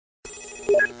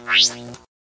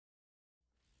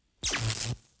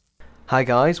Hi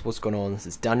guys, what's going on? This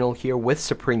is Daniel here with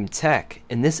Supreme Tech.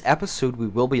 In this episode we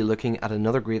will be looking at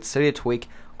another great Cydia tweak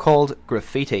called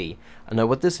Graffiti. And now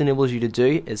what this enables you to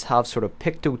do is have sort of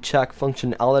Pictochat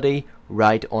functionality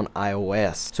right on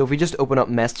iOS. So if we just open up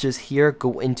messages here,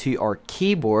 go into our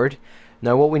keyboard.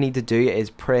 Now what we need to do is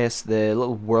press the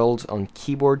little world on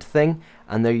keyboard thing,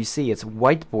 and there you see it's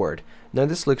whiteboard. Now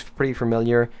this looks pretty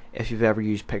familiar if you've ever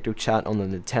used Pictochat on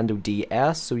the Nintendo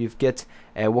DS. So you've got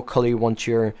what color you want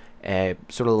your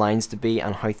sort of lines to be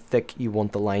and how thick you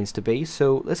want the lines to be.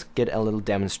 So let's get a little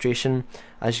demonstration.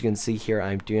 As you can see here,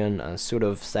 I'm doing a sort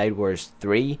of sideways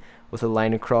 3 with a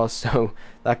line across, so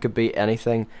that could be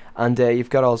anything. And you've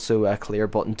got also a clear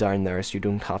button down there so you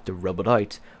don't have to rub it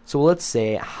out. So let's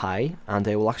say hi, and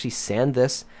we'll actually send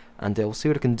this, and we'll see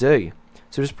what it can do.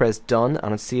 So just press done,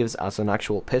 and it saves as an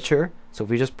actual picture. So if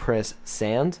we just press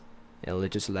send, it'll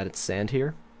just let it send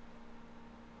here.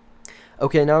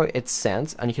 Okay, now it's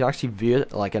sent, and you can actually view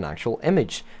it like an actual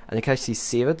image, and you can actually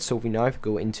save it. So if we now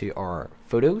go into our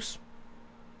photos,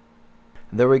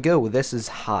 there we go. This is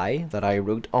hi that I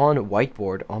wrote on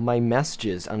whiteboard on my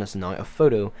messages, and it's now a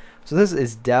photo. So this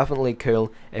is definitely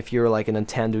cool if you're like a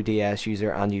Nintendo DS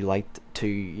user and you like to,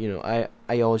 you know,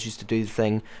 I always used to do the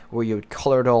thing where you would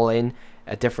color it all in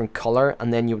a different color,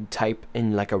 and then you would type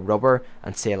in like a rubber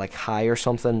and say like hi or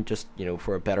something, just, you know,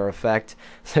 for a better effect.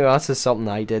 So that's just something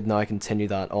I did. Now I continue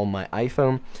that on my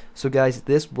iPhone. So guys,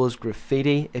 this was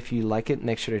Graffiti. If you like it,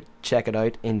 make sure to check it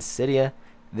out in Cydia.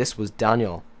 This was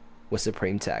Daniel with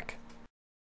Supreme Tech.